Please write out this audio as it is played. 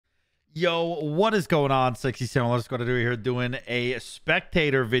Yo, what is going on, Sexy Sam? Let's go to do here doing a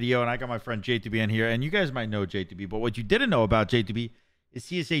spectator video, and I got my friend J2B in here, and you guys might know J2B, but what you didn't know about J2B is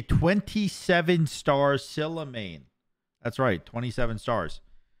he is a 27-star Scylla main. That's right, 27 stars.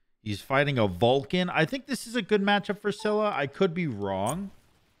 He's fighting a Vulcan. I think this is a good matchup for Scylla. I could be wrong,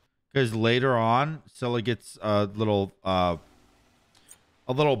 because later on, Scylla gets a little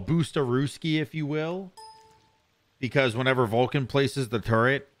boosterooski, if you will, because whenever Vulcan places the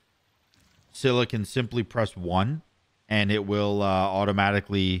turret, Scylla can simply press 1 and it will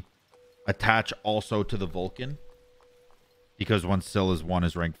automatically attach also to the Vulcan, because once Scylla's 1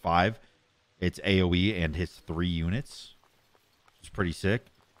 is ranked 5, it's AoE and hits 3 units. It's pretty sick.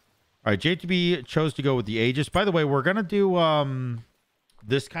 All right, J2B chose to go with the Aegis. By the way, we're going to do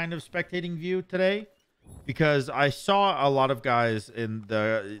this kind of spectating view today, because I saw a lot of guys in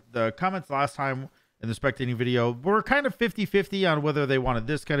the comments last time in the spectating video were kind of 50-50 on whether they wanted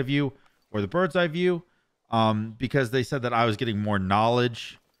this kind of view or the bird's eye view, because they said that I was getting more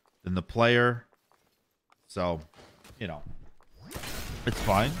knowledge than the player. So, you know, it's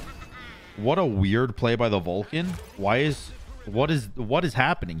fine. What a weird play by the Vulcan. What is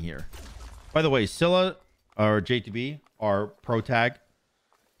happening here? By the way, Scylla or J2B, our pro tag,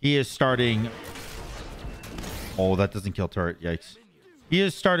 he is starting. Oh, that doesn't kill turret. Yikes. He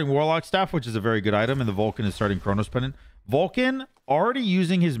is starting Warlock Staff, which is a very good item, and the Vulcan is starting Chronos Pendant. Vulcan already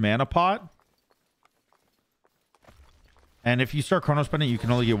using his mana pot, and if you start Chronos Pendant, you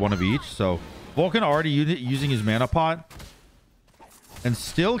can only get 1 of each. So Vulcan already using his mana pot and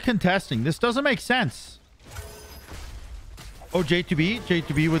still contesting. This doesn't make sense. Oh,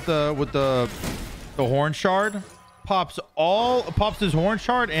 J2B with the horn shard pops his horn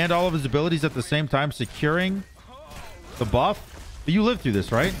shard and all of his abilities at the same time, securing the buff. But you lived through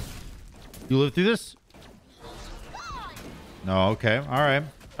this, right? You lived through this? No, okay. All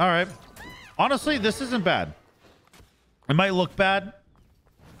right. Honestly, this isn't bad. It might look bad,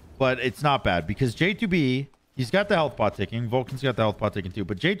 but it's not bad, because J2B, he's got the health pot ticking. Vulcan's got the health pot ticking too,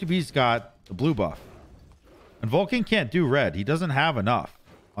 but J2B's got the blue buff. And Vulcan can't do red. He doesn't have enough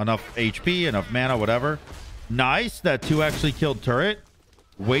HP, enough mana, whatever. Nice. That 2 actually killed turret.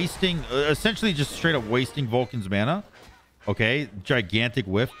 Wasting, essentially just straight up wasting Vulcan's mana. Okay. Gigantic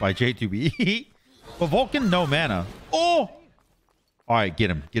whiff by J2B. But Vulcan, no mana. Oh! All right, get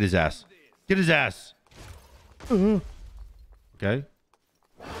him. Get his ass. Get his ass. Okay.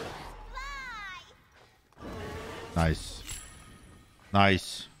 Nice.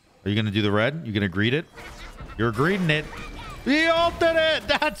 Nice. Are you going to do the red? You going to greet it? You're greeting it. He ulted it.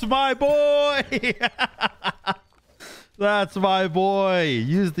 That's my boy. That's my boy.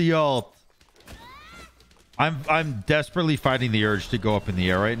 Use the ult. I'm desperately fighting the urge to go up in the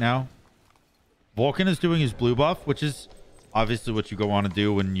air right now. Vulcan is doing his blue buff, which is obviously what you go on to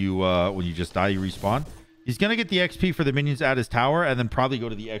do when you just die, you respawn. He's gonna get the XP for the minions at his tower, and then probably go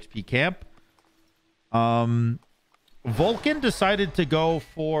to the XP camp. Vulcan decided to go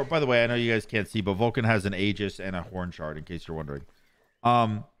for, by the way, I know you guys can't see, but Vulcan has an Aegis and a horn shard, in case you're wondering.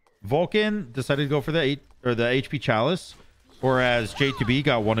 Vulcan decided to go for the HP chalice, whereas J2B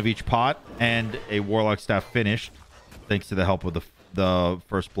got 1 of each pot and a Warlock Staff finished, thanks to the help of the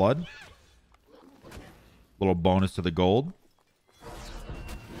first blood. Little bonus to the gold.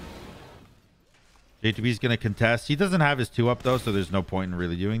 J2B's going to contest. He doesn't have his 2 up, though, so there's no point in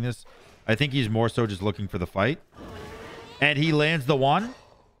really doing this. I think he's more so just looking for the fight. And he lands the 1.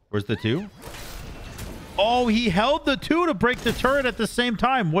 Where's the 2? Oh, he held the 2 to break the turret at the same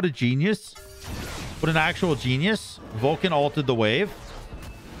time. What a genius. What an actual genius. Vulcan ulted the wave.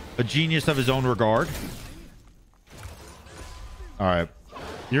 A genius of his own regard. All right.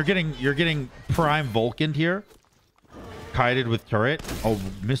 You're getting prime Vulcan here. Kited with turret. Oh,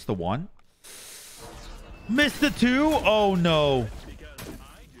 missed the 1. Missed the 2. Oh, no.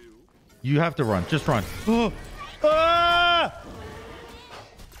 You have to run. Just run. Oh. Ah!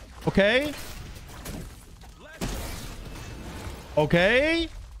 Okay. Okay.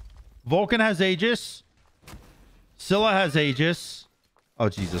 Vulcan has Aegis. Scylla has Aegis. Oh,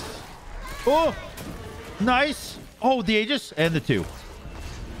 Jesus. Oh, nice. Oh, the Aegis and the 2.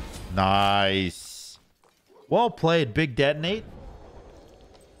 Nice. Well played. Big detonate.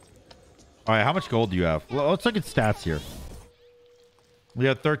 All right, how much gold do you have? Let's look at stats here. We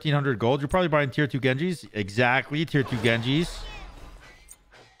have 1,300 gold. You're probably buying tier 2 Genjis. Exactly, tier 2 Genjis.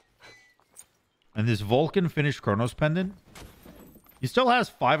 And this Vulcan finished Chronos Pendant. He still has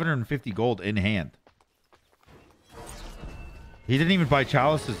 550 gold in hand. He didn't even buy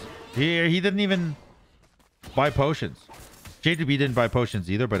chalices. He didn't even buy potions. J2B didn't buy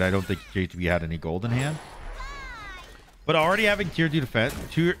potions either, but I don't think J2B had any gold in hand. But already having tier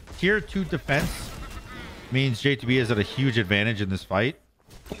 2 defense means J2B is at a huge advantage in this fight.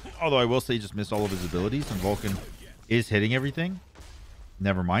 Although I will say he just missed all of his abilities and Vulcan is hitting everything.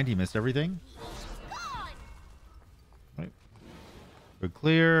 Never mind, he missed everything. Right. Good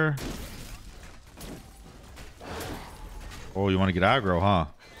clear. Oh, you want to get aggro, huh?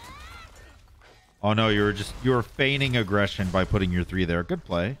 Oh no, you were feigning aggression by putting your 3 there. Good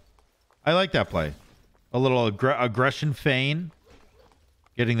play. I like that play. A little aggression feign.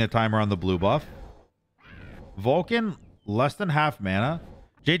 Getting the timer on the blue buff. Vulcan, less than half mana.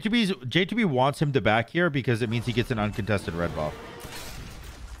 J2B wants him to back here because it means he gets an uncontested red buff.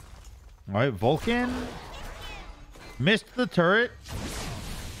 All right, Vulcan missed the turret.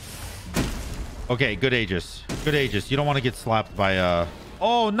 Okay, good Aegis. Good Aegis. You don't want to get slapped by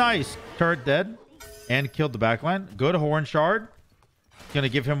oh, nice. Turret dead. And killed the backline. Good Horn Shard. Gonna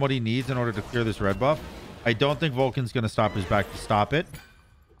give him what he needs in order to clear this red buff. I don't think Vulcan's gonna stop his back to stop it.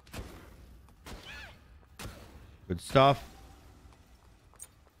 Good stuff.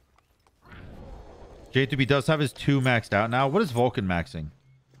 J2B does have his 2 maxed out now. What is Vulcan maxing?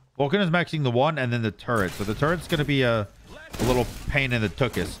 Vulcan is maxing the 1 and then the turret. So the turret's gonna be a little pain in the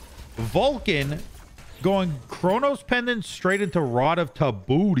tuchus. Vulcan going Chronos Pendant straight into Rod of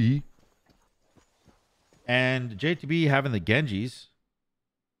Tabuti. And J2B having the Genjis.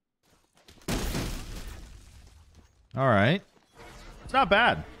 All right. It's not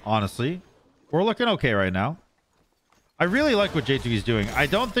bad, honestly. We're looking okay right now. I really like what J2B is doing. I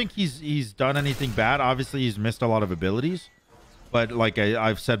don't think he's done anything bad. Obviously, he's missed a lot of abilities. But like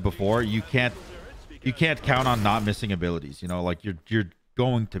I've said before, you can't count on not missing abilities. You know, like you're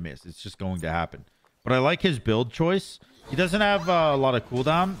going to miss. It's just going to happen. But I like his build choice. He doesn't have a lot of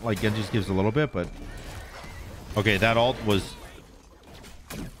cooldown. Like Genji's gives a little bit, but okay, that ult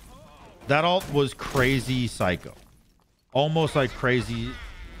was crazy psycho. Almost like crazy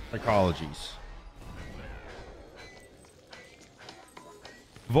psychologies.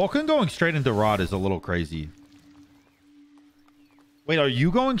 Vulcan going straight into Rod is a little crazy. Wait, are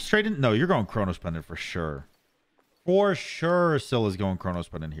you going straight in? No, you're going Chronos Pendant for sure. For sure, Scylla's going Chronos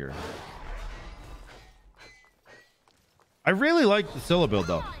Pendant here. I really like the Scylla build,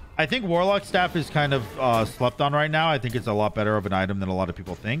 though. I think Warlock Staff is kind of slept on right now. I think it's a lot better of an item than a lot of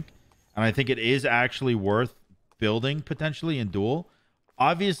people think. And I think it is actually worth building, potentially, in Duel.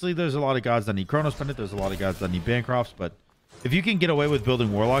 Obviously, there's a lot of gods that need Chronos Pendant. There's a lot of gods that need Bancrofts. But if you can get away with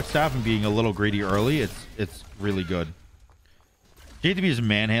building Warlock Staff and being a little greedy early, it's really good. J2B is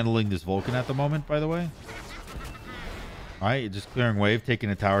manhandling this Vulcan at the moment, by the way. All right, just clearing wave,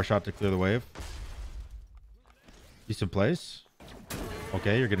 taking a tower shot to clear the wave. Decent place.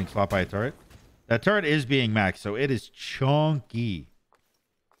 Okay, you're getting slapped by a turret. That turret is being maxed, so it is chunky.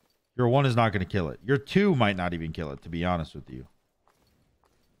 Your 1 is not going to kill it. Your 2 might not even kill it, to be honest with you.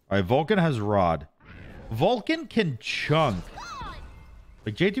 All right, Vulcan has Rod. Vulcan can chunk.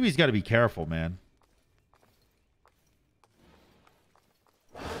 Like, J2B's got to be careful, man.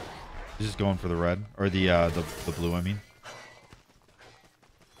 He's just going for the red. Or the blue, I mean.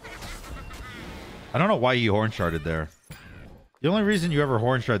 I don't know why he Horn Sharded there. The only reason you ever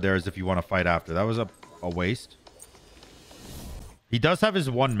Horn Shard there is if you want to fight after. That was a waste. He does have his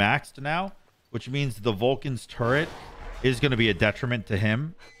 1 maxed now, which means the Vulcan's turret is going to be a detriment to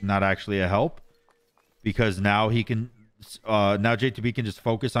him, not actually a help. Because now he can... now J2B can just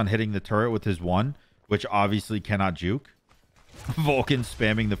focus on hitting the turret with his 1, which obviously cannot juke. Vulcan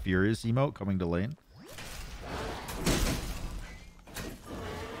spamming the Furious emote coming to lane.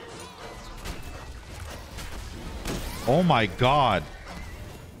 Oh my god.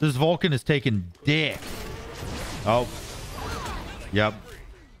 This Vulcan is taking dick. Oh. Yep.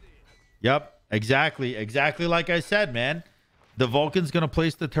 Yep. Exactly. Exactly like I said, man. The Vulcan's going to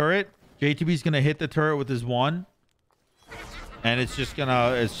place the turret. J2B's going to hit the turret with his 1. And it's just going to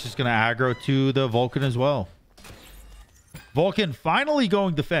aggro to the Vulcan as well. Vulcan finally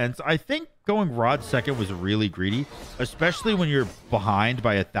going defense. I think going Rod second was really greedy, especially when you're behind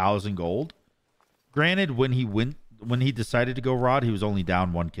by 1,000 gold. Granted, when he decided to go Rod, he was only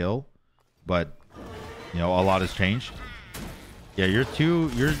down 1 kill, but you know, a lot has changed. Yeah, your 2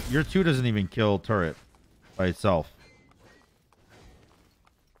 doesn't even kill turret by itself.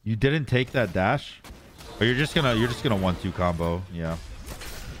 You didn't take that dash? Or you're just gonna 1-2 combo, yeah.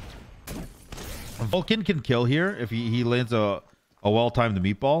 Vulcan can kill here if he lands a well-timed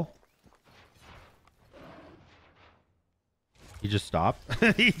meatball. He just stopped.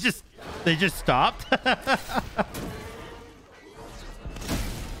 They just stopped.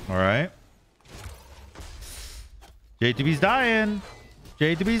 All right. J2B's dying.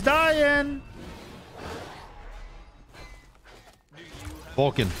 J2B's dying.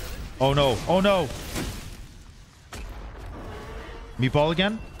 Vulcan. Oh no. Oh no. Meatball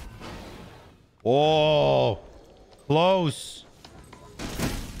again? Oh, close.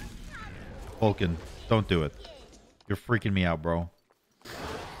 Vulcan, don't do it. You're freaking me out, bro.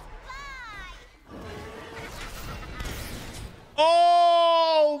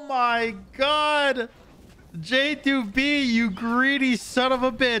 Oh my god. J2B, you greedy son of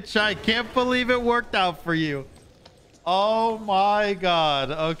a bitch. I can't believe it worked out for you. Oh my god.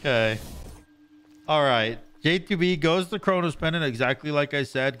 Okay. All right. J2B goes to Chronos Pendant, exactly like I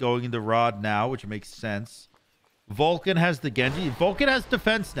said, going into Rod now, which makes sense. Vulcan has the Genji. Vulcan has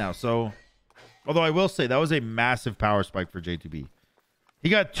defense now, so... Although I will say, that was a massive power spike for J2B. He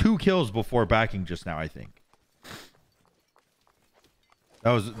got 2 kills before backing just now, I think.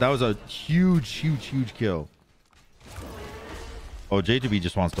 That was a huge kill. Oh, J2B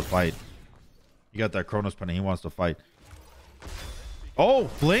just wants to fight. He got that Chronos Pendant. He wants to fight. Oh,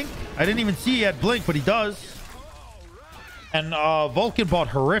 Blink. I didn't even see he had Blink, but he does. And Vulcan bought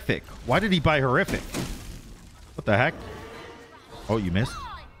Horrific. Why did he buy Horrific? What the heck? Oh, you missed.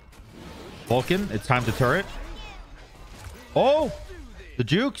 Vulcan, it's time to turret. Oh, the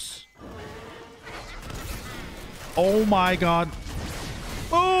jukes. Oh my god.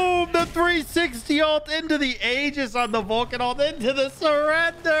 Boom, the 360 ult into the Aegis on the Vulcan ult into the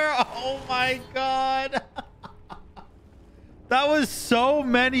surrender. Oh my god. That was so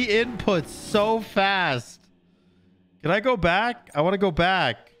many inputs so fast. Can I go back? I want to go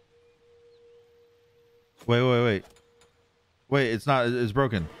back. Wait. Wait, it's not. It's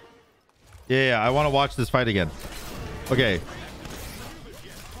broken. Yeah, I want to watch this fight again. Okay.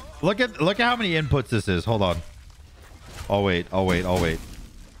 Look at how many inputs this is. Hold on. Oh wait.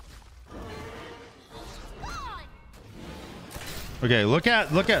 Okay, look at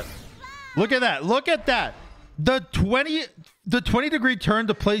that. Look at that. The 20 degree turn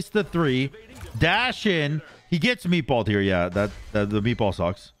to place the 3. Dash in. He gets meatballed here. Yeah, that the meatball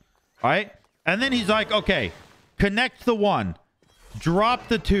sucks. All right. And then he's like, okay, connect the 1. Drop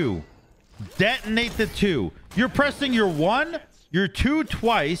the 2. Detonate the 2. You're pressing your 1, your 2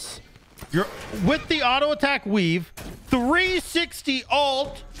 twice. You're with the auto attack weave. 360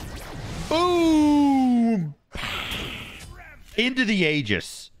 ult. Boom. Into the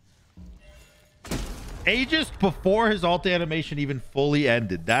Aegis. Aegis before his ult animation even fully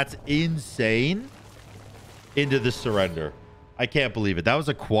ended. That's insane. Into the surrender. I can't believe it. That was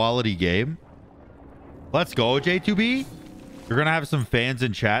a quality game. Let's go, J2B. You're going to have some fans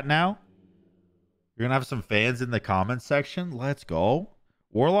in chat now. You're going to have some fans in the comments section. Let's go.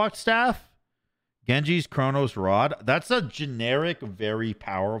 Warlock staff. Genji's Chronos Rod. That's a generic, very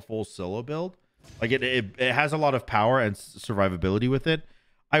powerful Scylla build. Like it has a lot of power and survivability with it.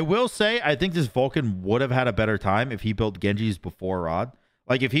 I will say, I think this Vulcan would have had a better time if he built Genji's before Rod.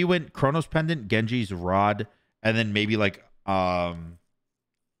 Like if he went Chronos Pendant, Genji's Rod, and then maybe like not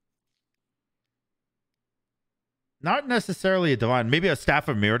necessarily a Divine, maybe a Staff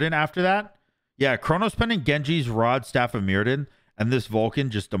of Mirrodin after that. Yeah, Chronos Pendant, Genji's Rod, Staff of Mirrodin, and this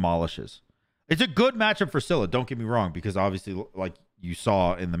Vulcan just demolishes. It's a good matchup for Scylla, don't get me wrong, because obviously, like you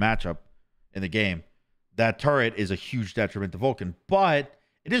saw in the matchup in the game, that turret is a huge detriment to Vulcan. But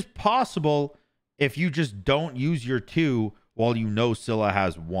it is possible if you just don't use your 2 while you know Scylla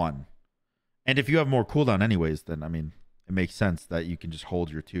has 1. And if you have more cooldown anyways, then, I mean, it makes sense that you can just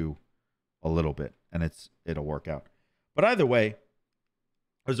hold your 2 a little bit, and it'll work out. But either way, it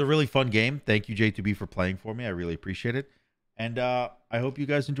was a really fun game. Thank you, J2B, for playing for me. I really appreciate it. And I hope you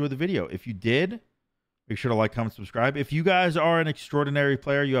guys enjoyed the video. If you did, make sure to like, comment, subscribe. If you guys are an extraordinary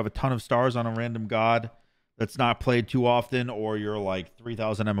player, you have a ton of stars on a random god that's not played too often, or you're like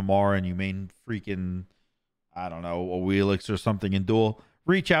 3,000 MMR and you main freaking, I don't know, a Wheelix or something in Duel,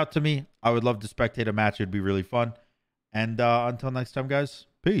 reach out to me. I would love to spectate a match. It'd be really fun. And until next time, guys,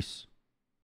 peace.